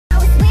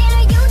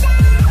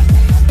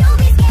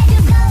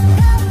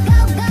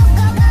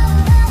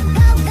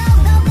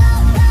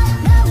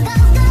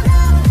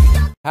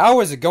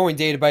How is it going,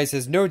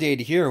 Databases? No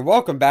Data here, and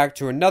welcome back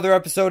to another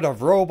episode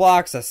of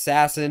Roblox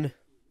Assassin.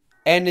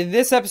 And in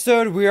this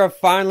episode, we are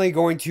finally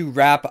going to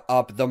wrap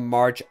up the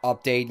March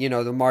update. You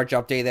know, the March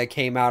update that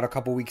came out a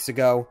couple weeks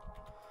ago.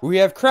 We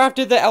have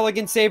crafted the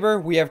Elegant Saber,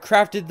 we have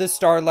crafted the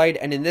Starlight,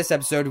 and in this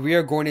episode, we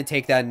are going to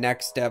take that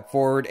next step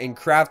forward and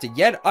craft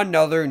yet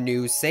another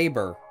new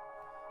Saber.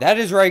 That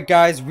is right,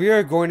 guys, we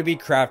are going to be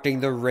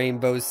crafting the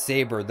Rainbow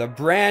Saber, the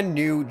brand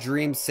new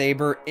Dream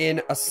Saber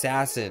in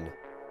Assassin.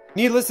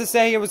 Needless to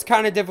say, it was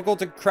kind of difficult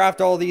to craft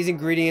all these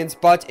ingredients,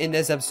 but in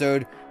this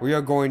episode, we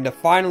are going to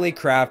finally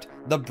craft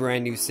the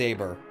brand new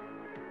Saber.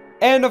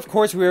 And of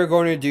course, we are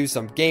going to do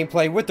some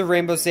gameplay with the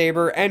Rainbow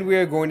Saber, and we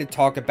are going to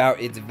talk about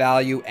its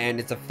value and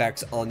its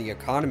effects on the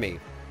economy.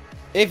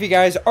 If you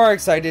guys are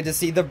excited to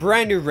see the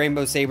brand new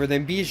Rainbow Saber,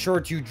 then be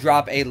sure to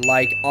drop a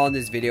like on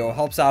this video, it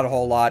helps out a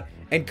whole lot,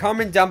 and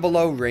comment down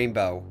below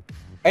Rainbow.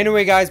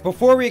 Anyway guys,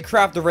 before we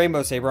craft the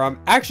Rainbow Saber, I'm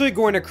actually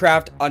going to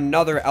craft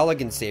another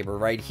Elegant Saber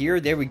right here.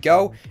 There we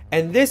go.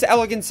 And this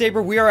Elegant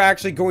Saber we are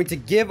actually going to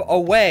give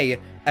away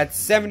at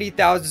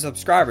 70,000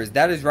 subscribers.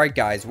 That is right,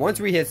 guys.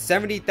 Once we hit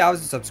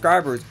 70,000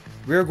 subscribers,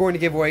 we are going to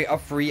give away a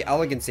free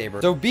Elegant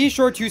Saber. So be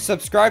sure to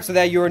subscribe so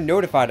that you are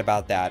notified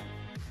about that.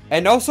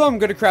 And also, I'm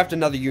going to craft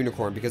another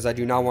unicorn because I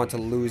do not want to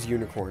lose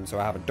unicorn. So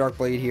I have a dark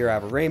blade here, I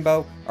have a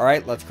rainbow.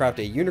 Alright, let's craft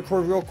a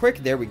unicorn real quick.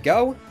 There we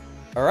go.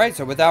 Alright,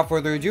 so without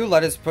further ado,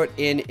 let us put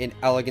in an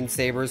Elegant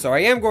Saber. So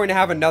I am going to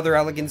have another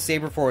Elegant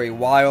Saber for a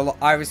while.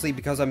 Obviously,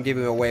 because I'm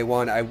giving away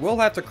one, I will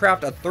have to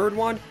craft a third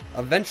one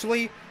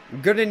eventually.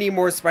 I'm gonna need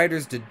more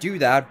spiders to do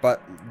that,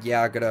 but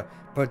yeah, I'm gonna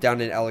put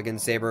down an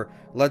Elegant Saber.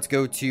 Let's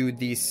go to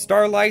the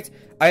Starlight.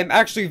 I am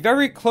actually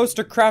very close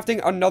to crafting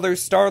another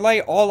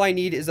Starlight. All I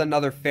need is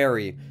another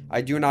fairy.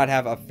 I do not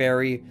have a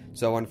fairy,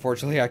 so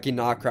unfortunately I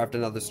cannot craft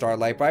another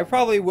Starlight, but I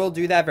probably will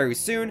do that very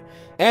soon.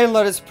 And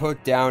let us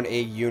put down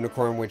a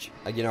unicorn, which,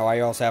 you know, I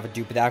also have a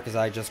dupe of that because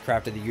I just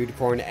crafted the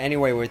unicorn.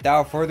 Anyway,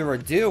 without further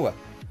ado,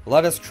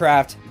 let us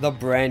craft the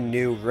brand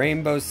new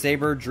Rainbow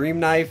Saber Dream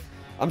Knife.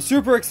 I'm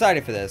super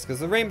excited for this because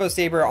the Rainbow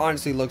Saber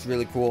honestly looks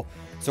really cool.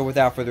 So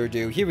without further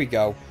ado, here we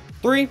go.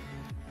 3,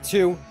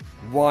 2,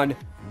 1,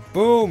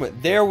 boom.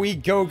 There we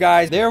go,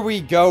 guys. There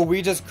we go.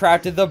 We just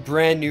crafted the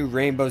brand new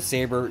Rainbow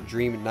Saber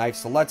Dream Knife.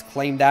 So let's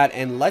claim that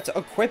and let's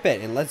equip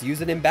it and let's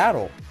use it in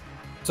battle.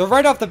 So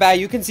right off the bat,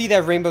 you can see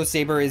that Rainbow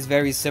Saber is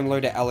very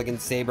similar to Elegant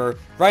Saber.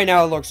 Right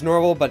now it looks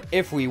normal, but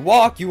if we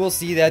walk, you will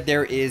see that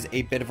there is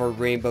a bit of a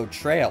rainbow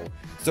trail.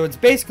 So it's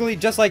basically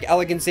just like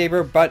Elegant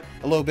Saber, but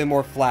a little bit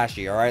more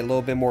flashy, alright? A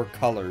little bit more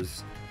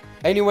colors.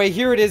 Anyway,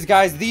 here it is,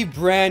 guys, the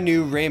brand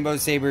new Rainbow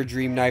Saber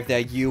Dream Knife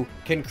that you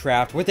can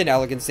craft with an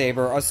Elegant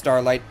Saber, a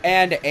Starlight,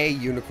 and a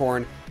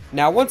Unicorn.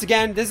 Now, once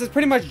again, this is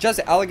pretty much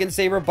just Elegant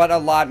Saber, but a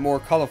lot more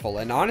colorful.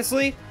 And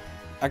honestly,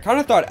 I kind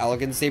of thought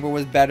Elegant Saber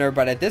was better,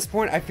 but at this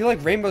point, I feel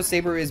like Rainbow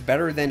Saber is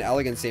better than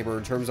Elegant Saber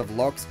in terms of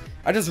looks.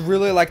 I just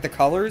really like the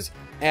colors,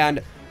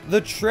 and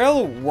the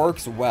trail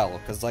works well,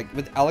 because like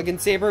with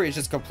Elegant Saber, it's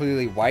just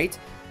completely white.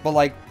 But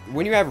like,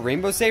 when you have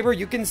Rainbow Saber,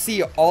 you can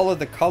see all of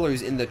the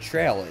colors in the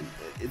trail.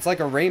 It's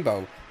like a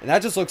rainbow, and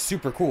that just looks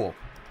super cool.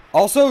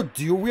 Also,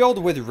 dual wield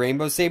with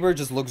Rainbow Saber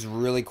just looks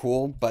really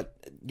cool, but,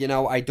 you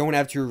know, I don't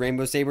have two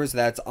Rainbow Sabers, so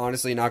that's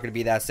honestly not going to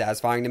be that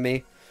satisfying to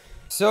me.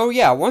 So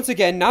yeah, once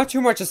again, not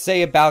too much to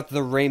say about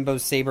the Rainbow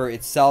Saber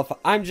itself.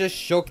 I'm just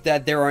shook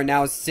that there are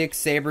now 6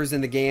 Sabers in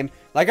the game.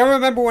 Like, I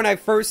remember when I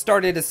first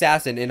started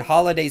Assassin in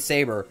Holiday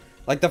Saber,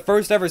 like the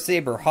first ever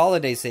Saber,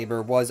 Holiday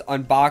Saber, was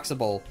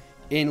unboxable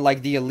in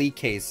like the Elite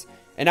case.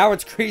 And now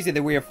it's crazy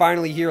that we are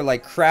finally here,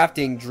 like,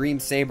 crafting Dream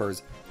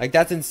Sabers. Like,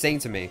 that's insane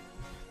to me.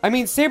 I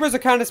mean, Sabers are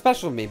kind of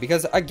special to me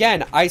because,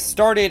 again, I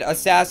started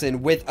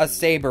Assassin with a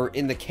Saber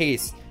in the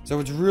case. So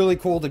it's really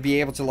cool to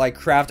be able to, like,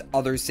 craft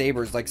other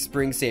Sabers, like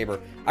Spring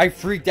Saber. I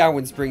freaked out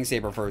when Spring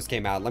Saber first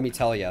came out, let me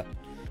tell you.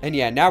 And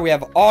yeah, now we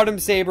have Autumn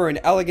Saber and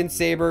Elegant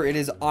Saber. It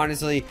is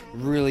honestly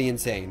really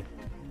insane.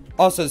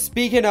 Also,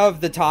 speaking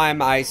of the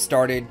time I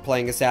started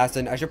playing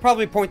Assassin, I should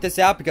probably point this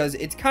out because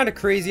it's kind of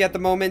crazy at the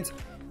moment.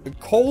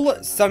 Coal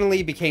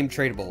suddenly became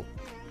tradable.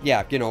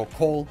 Yeah, you know,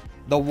 coal,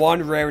 the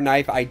one rare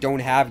knife I don't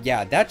have,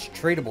 yeah, that's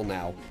tradable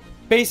now.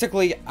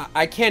 Basically,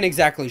 I can't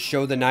exactly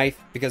show the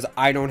knife because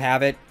I don't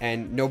have it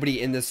and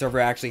nobody in this server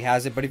actually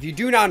has it. But if you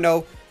do not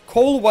know,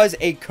 coal was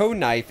a code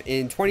knife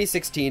in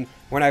 2016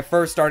 when I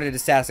first started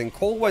Assassin.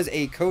 Coal was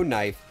a code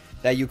knife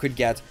that you could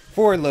get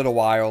for a little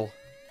while.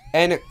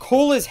 And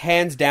coal is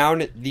hands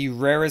down the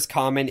rarest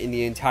common in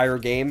the entire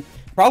game.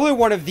 Probably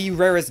one of the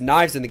rarest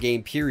knives in the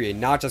game, period,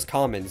 not just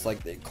commons.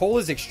 Like, coal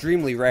is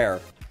extremely rare.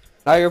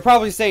 Now, you're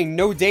probably saying,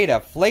 no data,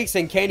 flakes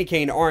and candy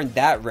cane aren't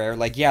that rare.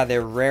 Like, yeah,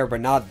 they're rare,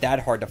 but not that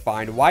hard to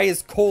find. Why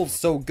is coal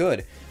so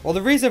good? Well,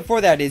 the reason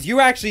for that is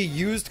you actually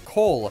used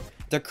coal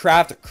to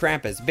craft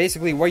Krampus.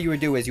 Basically, what you would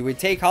do is you would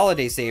take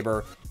Holiday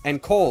Saber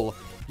and coal.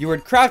 You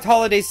would craft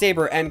Holiday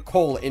Saber and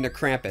coal into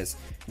Krampus.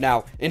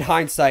 Now, in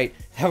hindsight,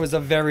 that was a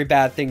very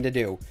bad thing to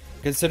do,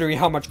 considering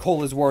how much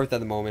coal is worth at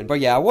the moment. But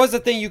yeah, it was a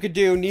thing you could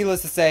do.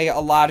 Needless to say, a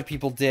lot of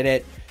people did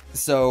it.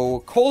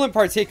 So, coal in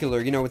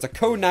particular, you know, it's a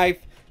code knife.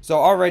 So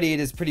already it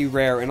is pretty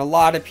rare, and a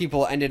lot of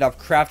people ended up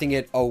crafting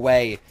it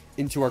away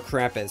into a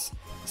Krampus.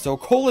 So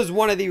coal is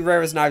one of the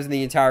rarest knives in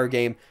the entire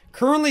game,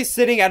 currently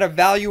sitting at a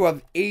value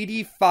of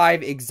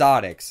 85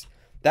 exotics.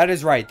 That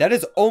is right, that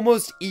is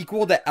almost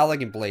equal to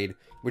Elegant Blade,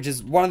 which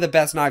is one of the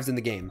best knives in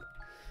the game.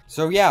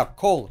 So yeah,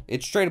 coal,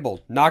 it's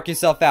tradable. Knock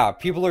yourself out.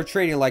 People are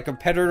trading like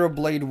Competitor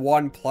Blade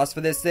 1 Plus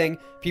for this thing.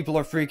 People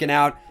are freaking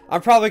out.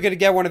 I'm probably going to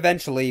get one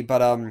eventually, but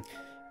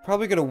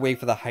probably going to wait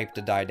for the hype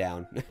to die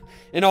down.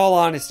 In all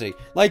honesty.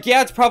 Like,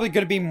 yeah, it's probably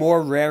going to be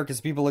more rare because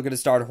people are going to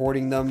start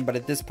hoarding them, but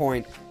at this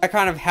point, I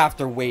kind of have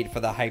to wait for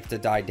the hype to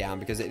die down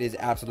because it is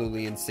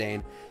absolutely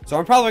insane. So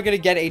I'm probably going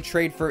to get a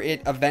trade for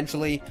it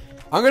eventually.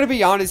 I'm going to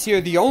be honest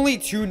here, the only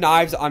two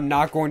knives I'm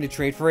not going to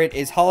trade for it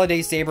is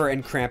Holiday Saber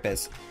and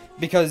Krampus.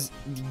 Because,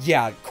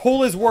 yeah,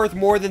 coal is worth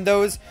more than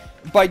those,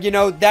 but, you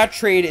know, that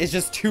trade is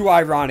just too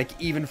ironic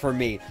even for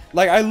me.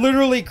 Like, I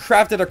literally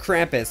crafted a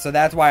Krampus, so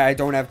that's why I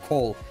don't have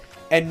coal.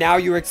 And now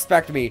you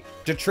expect me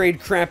to trade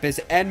Krampus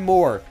and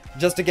more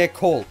just to get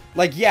coal.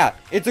 Like, yeah,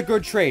 it's a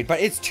good trade, but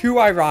it's too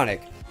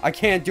ironic. I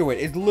can't do it.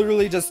 It's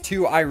literally just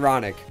too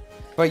ironic.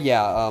 But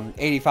yeah,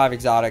 85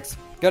 exotics.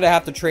 Gonna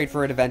have to trade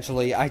for it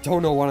eventually. I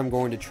don't know what I'm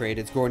going to trade.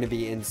 It's going to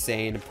be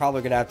insane.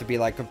 Probably gonna have to be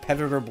like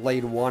Competitor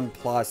Blade 1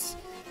 Plus.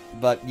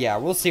 But yeah,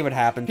 we'll see what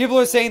happens. People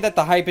are saying that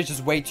the hype is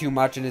just way too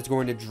much and it's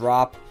going to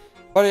drop.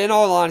 But in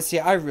all honesty,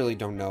 I really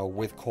don't know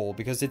with coal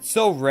because it's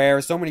so rare.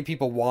 So many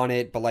people want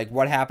it. But like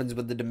what happens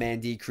when the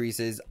demand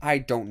decreases? I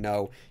don't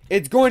know.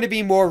 It's going to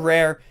be more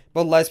rare,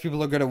 but less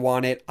people are going to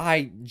want it.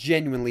 I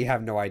genuinely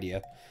have no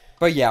idea.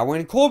 But yeah,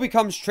 when coal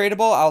becomes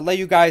tradable, I'll let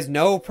you guys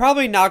know.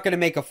 Probably not going to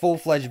make a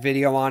full-fledged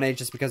video on it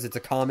just because it's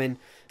a common.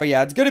 But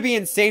yeah, it's going to be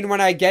insane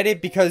when I get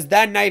it because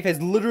that knife has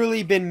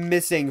literally been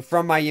missing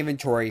from my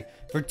inventory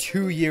for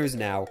 2 years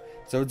now.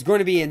 So it's going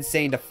to be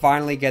insane to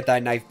finally get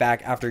that knife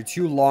back after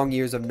 2 long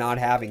years of not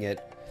having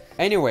it.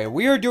 Anyway,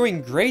 we are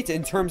doing great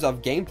in terms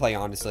of gameplay,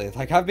 honestly.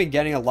 Like, I've been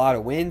getting a lot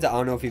of wins. I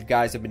don't know if you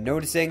guys have been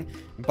noticing.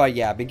 But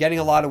yeah, I've been getting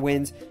a lot of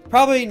wins.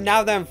 Probably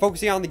now that I'm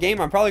focusing on the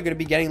game, I'm probably going to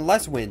be getting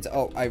less wins.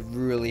 Oh, I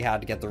really had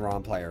to get the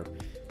wrong player.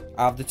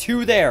 Of the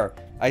two there,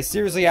 I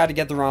seriously had to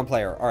get the wrong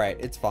player. Alright,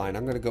 it's fine.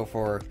 I'm going to go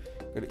for...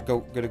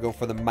 Gonna go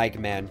for the Mike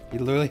man. He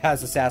literally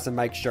has Assassin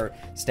Mike shirt.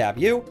 Stab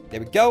you. There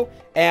we go.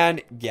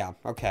 And yeah,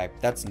 okay.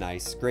 That's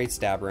nice. Great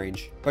stab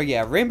range. But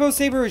yeah, Rainbow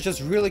Saber is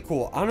just really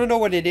cool. I don't know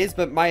what it is,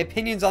 but my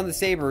opinions on the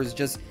Sabers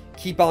just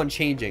keep on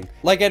changing.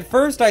 Like at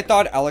first I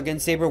thought Elegant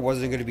Saber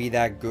wasn't going to be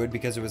that good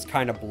because it was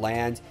kind of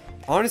bland.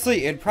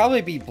 Honestly, it'd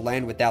probably be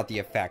bland without the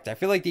effect. I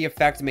feel like the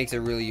effect makes it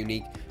really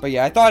unique. But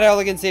yeah, I thought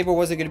Elegant Saber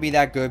wasn't going to be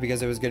that good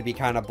because it was going to be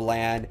kind of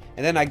bland.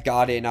 And then I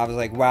got it and I was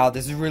like, wow,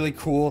 this is really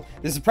cool.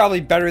 This is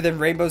probably better than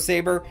Rainbow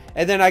Saber.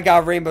 And then I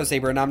got Rainbow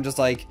Saber and I'm just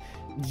like,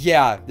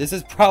 yeah, this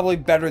is probably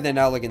better than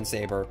Elegant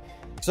Saber.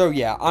 So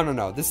yeah, I don't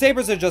know. The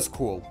Sabers are just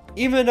cool.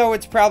 Even though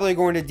it's probably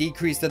going to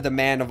decrease the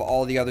demand of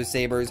all the other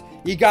Sabers,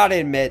 you gotta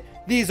admit,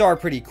 these are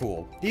pretty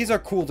cool. These are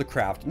cool to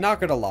craft, not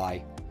gonna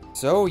lie.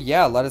 So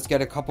yeah, let us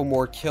get a couple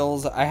more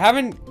kills. I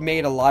haven't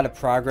made a lot of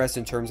progress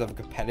in terms of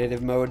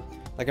competitive mode.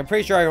 Like, I'm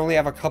pretty sure I only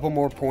have a couple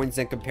more points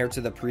than compared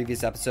to the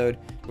previous episode,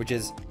 which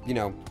is, you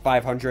know,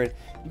 500.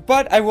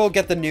 But I will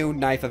get the new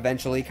knife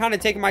eventually. Kind of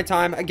taking my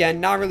time. Again,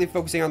 not really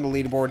focusing on the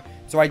leaderboard.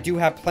 So I do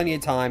have plenty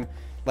of time,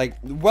 like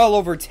well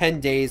over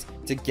 10 days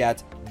to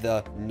get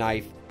the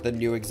knife, the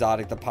new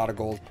exotic, the pot of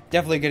gold.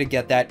 Definitely going to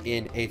get that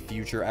in a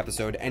future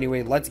episode.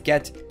 Anyway, let's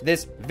get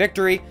this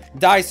victory.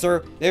 Die,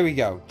 sir. There we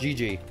go.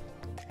 GG.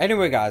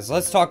 Anyway, guys,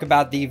 let's talk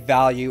about the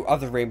value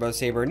of the Rainbow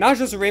Saber. Not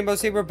just the Rainbow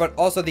Saber, but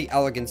also the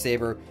Elegant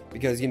Saber,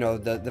 because, you know,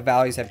 the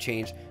values have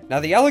changed. Now,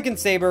 the Elegant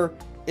Saber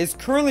is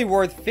currently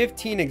worth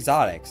 15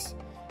 exotics,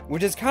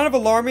 which is kind of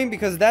alarming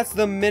because that's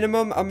the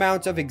minimum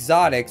amount of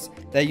exotics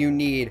that you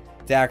need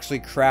to actually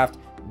craft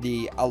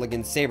the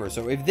Elegant Saber.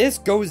 So if this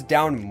goes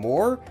down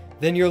more,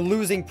 then you're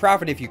losing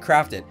profit if you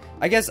craft it.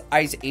 I guess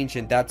Ice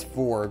Ancient, that's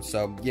 4,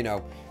 so, you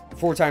know,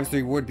 4 times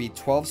 3 would be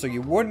 12, so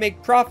you would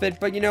make profit,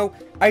 but, you know,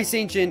 Ice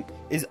Ancient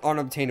is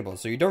unobtainable,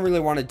 so you don't really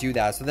want to do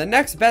that. So the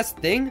next best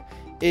thing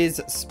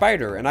is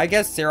Spider, and I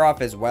guess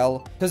Seraph as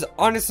well, because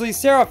honestly,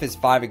 Seraph is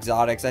 5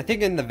 exotics. I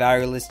think in the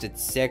value list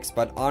it's 6,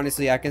 but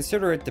honestly, I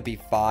consider it to be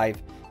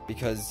 5,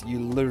 because you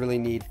literally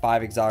need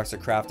 5 exotics to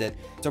craft it.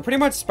 So pretty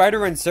much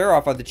Spider and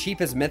Seraph are the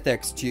cheapest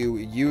mythics to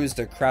use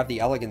to craft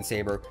the Elegant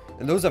Saber,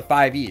 and those are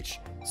 5 each.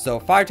 So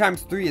 5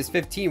 times 3 is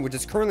 15, which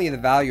is currently the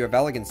value of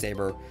Elegant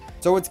Saber.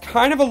 So it's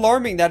kind of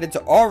alarming that it's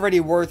already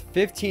worth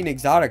 15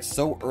 exotics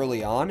so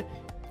early on,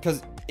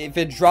 because if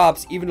it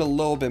drops even a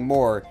little bit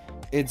more,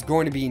 it's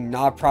going to be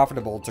not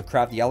profitable to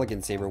craft the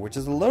Elegant Saber, which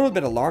is a little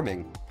bit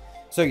alarming.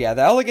 So yeah,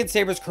 the Elegant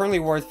Saber is currently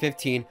worth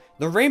 15.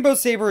 The Rainbow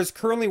Saber is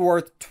currently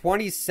worth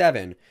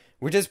 27,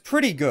 which is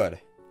pretty good.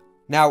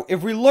 Now,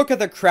 if we look at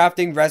the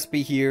crafting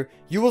recipe here,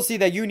 you will see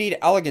that you need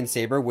Elegant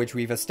Saber, which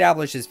we've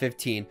established is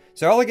 15.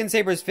 So Elegant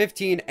Saber is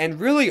 15, and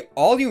really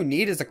all you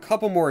need is a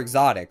couple more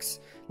exotics.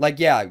 Like,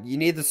 yeah, you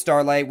need the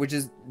Starlight, which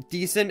is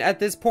decent at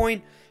this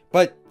point.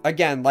 But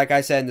again, like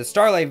I said in the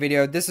Starlight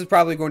video, this is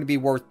probably going to be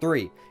worth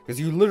 3. Because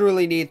you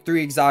literally need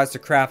 3 exotics to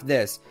craft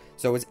this.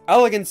 So it's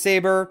Elegant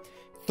Saber,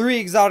 3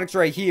 exotics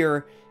right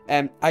here,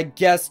 and I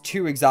guess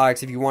 2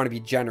 exotics if you want to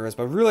be generous,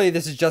 but really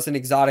this is just an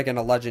exotic and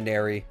a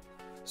legendary.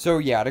 So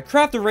yeah, to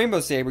craft the Rainbow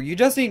Saber, you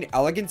just need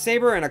Elegant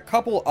Saber and a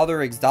couple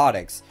other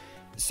exotics.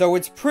 So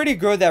it's pretty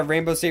good that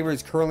Rainbow Saber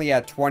is currently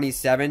at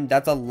 27.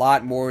 That's a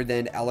lot more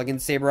than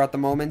Elegant Saber at the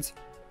moment.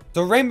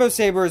 So Rainbow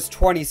Saber is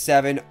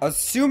 27,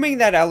 assuming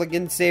that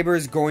Elegant Saber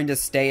is going to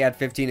stay at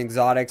 15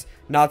 exotics.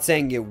 Not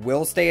saying it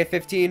will stay at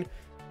 15.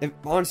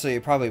 Honestly,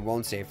 it probably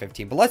won't stay at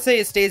 15. But let's say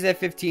it stays at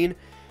 15.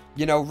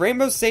 You know,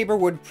 Rainbow Saber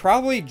would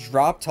probably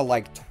drop to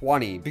like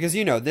 20. Because,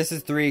 you know, this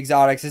is 3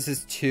 exotics. This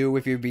is 2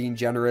 if you're being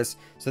generous.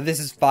 So this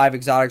is 5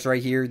 exotics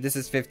right here. This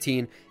is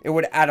 15. It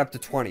would add up to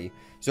 20.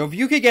 So if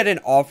you could get an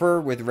offer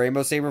with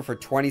Rainbow Saber for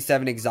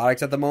 27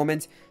 exotics at the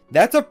moment,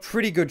 that's a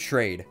pretty good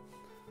trade.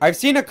 I've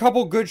seen a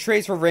couple good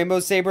trades for Rainbow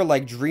Saber,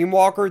 like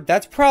Dreamwalker.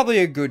 That's probably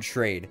a good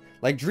trade.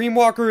 Like,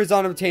 Dreamwalker is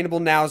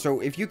unobtainable now,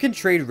 so if you can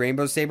trade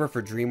Rainbow Saber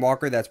for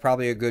Dreamwalker, that's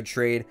probably a good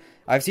trade.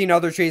 I've seen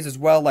other trades as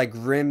well, like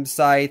Grim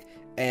Scythe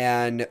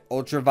and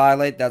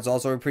Ultraviolet. That's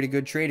also a pretty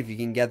good trade if you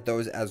can get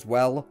those as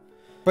well.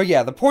 But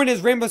yeah, the point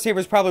is Rainbow Saber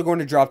is probably going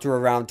to drop to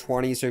around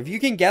 20, so if you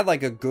can get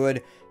like a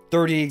good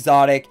 30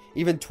 exotic,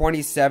 even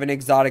 27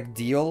 exotic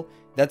deal,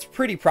 that's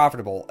pretty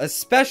profitable,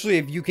 especially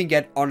if you can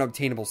get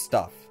unobtainable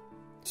stuff.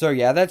 So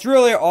yeah, that's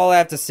really all I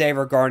have to say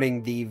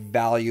regarding the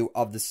value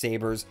of the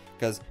sabers,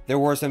 because there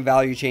were some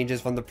value changes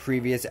from the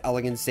previous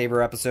Elegant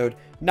Saber episode.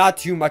 Not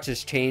too much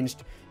has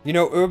changed. You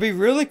know, it would be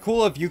really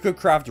cool if you could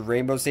craft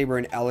Rainbow Saber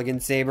and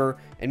Elegant Saber,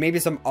 and maybe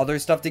some other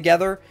stuff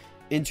together,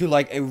 into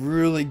like a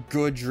really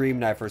good Dream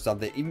Knife or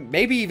something.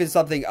 Maybe even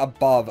something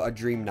above a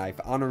Dream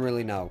Knife. I don't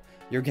really know.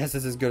 Your guess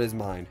is as good as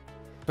mine.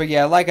 But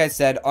yeah, like I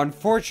said,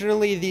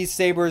 unfortunately, these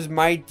sabers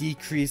might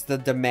decrease the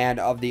demand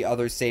of the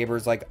other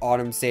sabers like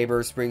Autumn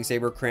Saber, Spring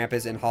Saber,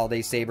 Krampus, and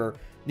Holiday Saber.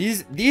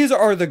 These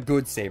are the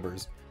good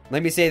sabers.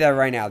 Let me say that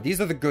right now. These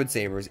are the good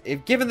sabers.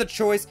 If given the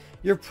choice,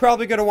 you're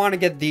probably going to want to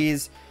get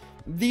these.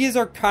 These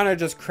are kind of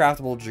just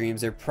craftable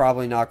dreams. They're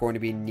probably not going to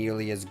be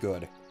nearly as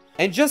good.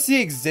 And just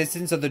the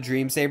existence of the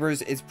Dream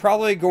Sabers is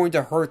probably going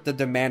to hurt the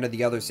demand of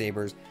the other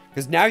sabers.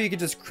 Because now you can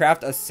just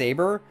craft a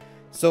saber.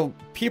 So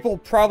people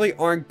probably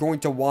aren't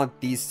going to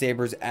want these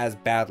sabers as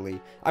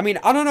badly. I mean,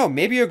 I don't know.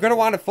 Maybe you're going to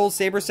want a full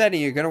saber set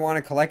and you're going to want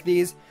to collect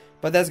these.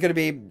 But it's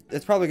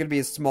probably going to be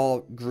a small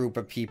group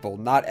of people.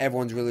 Not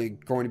everyone's really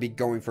going to be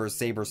going for a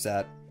saber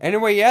set.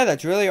 Anyway, yeah,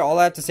 that's really all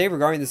I have to say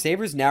regarding the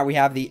sabers. Now we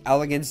have the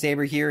Elegant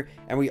Saber here,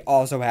 and we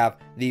also have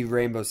the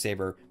Rainbow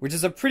Saber, which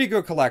is a pretty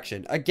good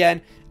collection.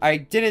 Again, I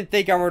didn't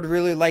think I would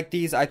really like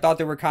these. I thought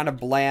they were kind of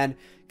bland,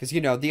 because, you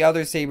know, the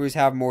other sabers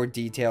have more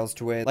details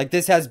to it. Like,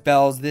 this has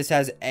bells, this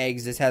has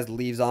eggs, this has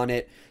leaves on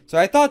it. So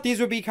I thought these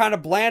would be kind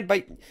of bland,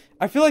 but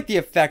I feel like the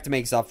effect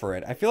makes up for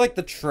it. I feel like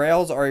the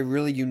trails are a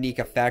really unique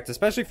effect,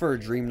 especially for a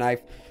Dream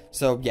Knife.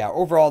 So yeah,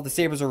 overall, the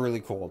sabers are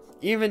really cool.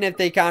 Even if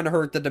they kind of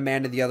hurt the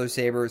demand of the other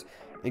sabers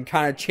and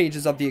kind of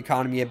changes up the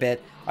economy a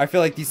bit, I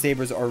feel like these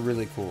sabers are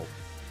really cool.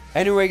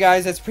 Anyway,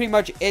 guys, that's pretty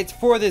much it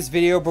for this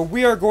video, but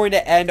we are going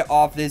to end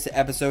off this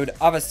episode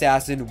of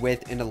Assassin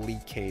with an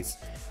Elite case.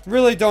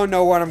 Really don't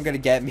know what I'm going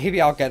to get.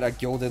 Maybe I'll get a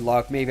Gilded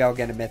Luck, maybe I'll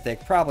get a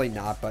Mythic, probably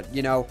not, but,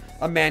 you know,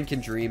 a man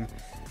can dream.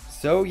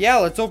 So yeah,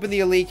 let's open the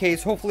Elite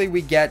case. Hopefully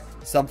we get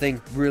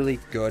something really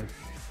good.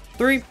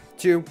 3,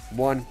 2,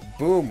 1,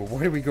 boom.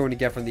 What are we going to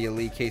get from the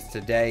Elite case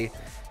today?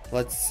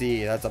 Let's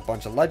see. That's a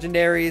bunch of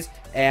legendaries,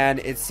 and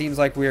it seems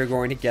like we are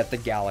going to get the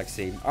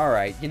Galaxy.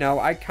 Alright, you know,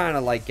 I kind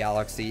of like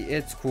Galaxy.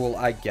 It's cool,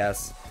 I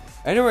guess.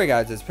 Anyway,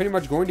 guys, that's pretty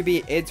much going to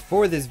be it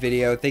for this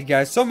video. Thank you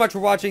guys so much for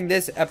watching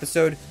this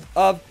episode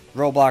of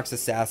Roblox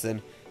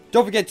Assassin.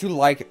 Don't forget to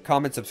like,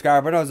 comment,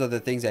 subscribe, and those other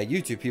things that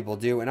YouTube people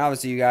do, and I will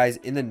see you guys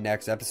in the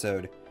next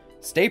episode.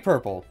 Stay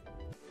purple.